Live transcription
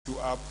you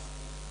up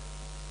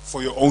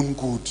for your own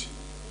good.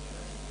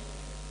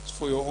 It's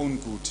for your own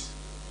good.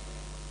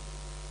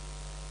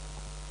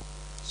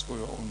 It's for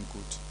your own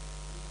good.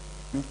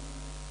 Hmm?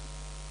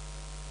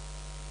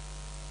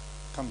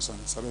 Come, son,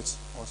 Tsabedze,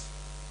 off.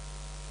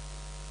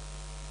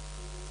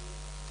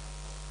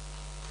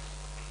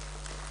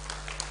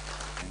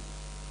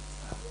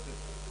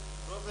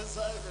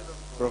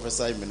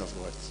 Prophesy, men of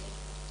God.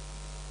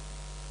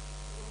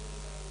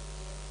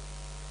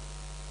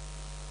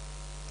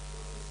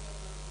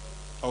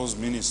 How's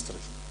ministry?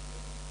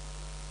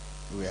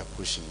 We are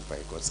pushing by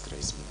God's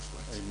grace, men of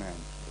God. Amen.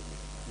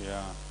 Amen.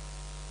 Yeah.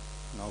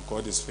 Now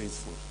God is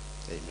faithful.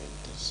 Amen.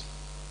 Yes.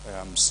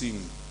 I'm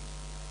seeing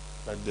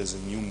that there's a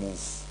new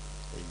move.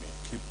 Amen.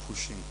 Keep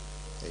pushing.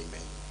 Amen.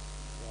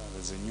 Yeah,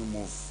 there's a new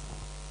move.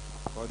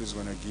 God is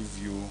going to give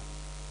you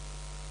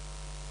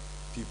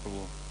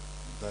people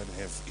that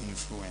have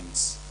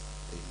influence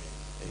Amen.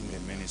 in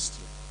Amen. the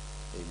ministry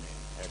Amen.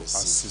 I to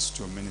receive. assist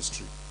your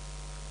ministry.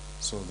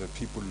 So the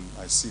people,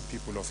 I see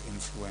people of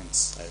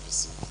influence I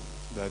receive.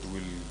 that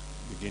will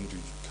begin to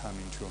come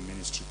into your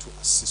ministry to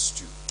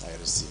assist you. I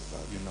receive.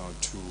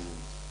 To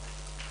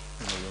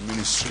your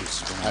ministry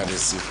is going I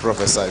receive.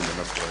 Prophesy, men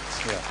of God.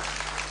 Yeah.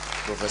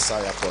 Prophesy,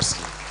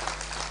 apostle.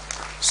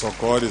 So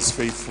God is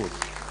faithful.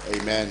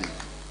 Amen.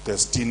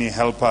 Destiny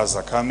helpers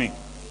are coming.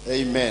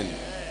 Amen.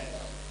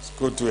 It's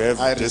good to have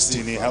I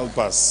destiny receive.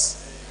 helpers.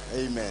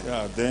 Amen.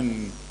 Yeah,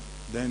 then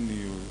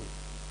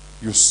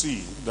you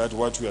see that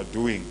what we are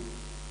doing,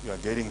 you are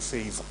getting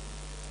favor.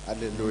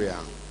 Hallelujah.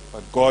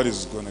 But God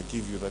is going to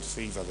give you that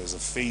favor. There's a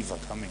favor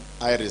coming.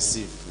 I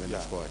receive, men Yeah,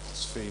 of God.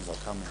 there's favor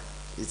coming.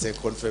 It's a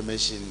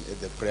confirmation at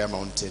the prayer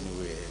mountain.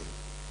 We're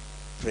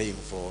praying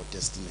for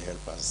destiny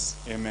helpers.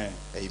 Amen.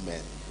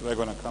 Amen. They're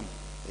going to come.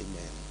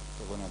 Amen.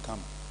 They're going to come.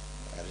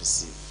 I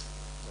receive.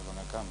 They're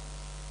going to come.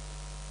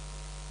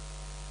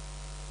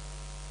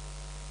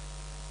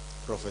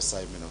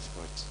 Prophesy, men of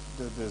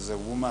God. There's a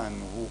woman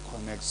who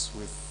connects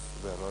with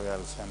the royal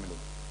family.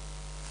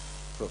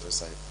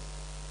 Prophesy.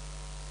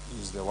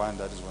 Is the one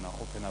that is going to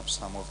open up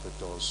some of the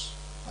doors.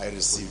 I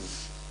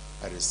receive.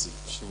 I receive.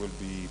 She will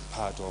be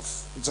part of,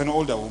 it's an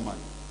older woman,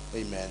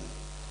 Amen.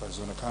 but it's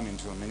going to come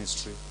into a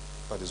ministry,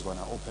 but it's going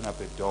to open up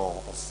a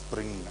door of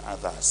bringing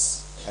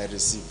others. I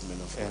receive, men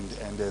of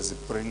God. And as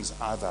it brings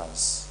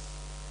others,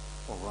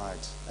 all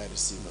right, I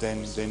receive.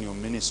 then your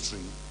ministry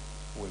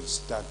will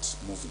start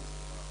moving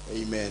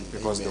Amen.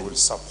 because Amen. they will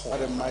support.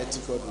 What a mighty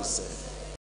God we serve.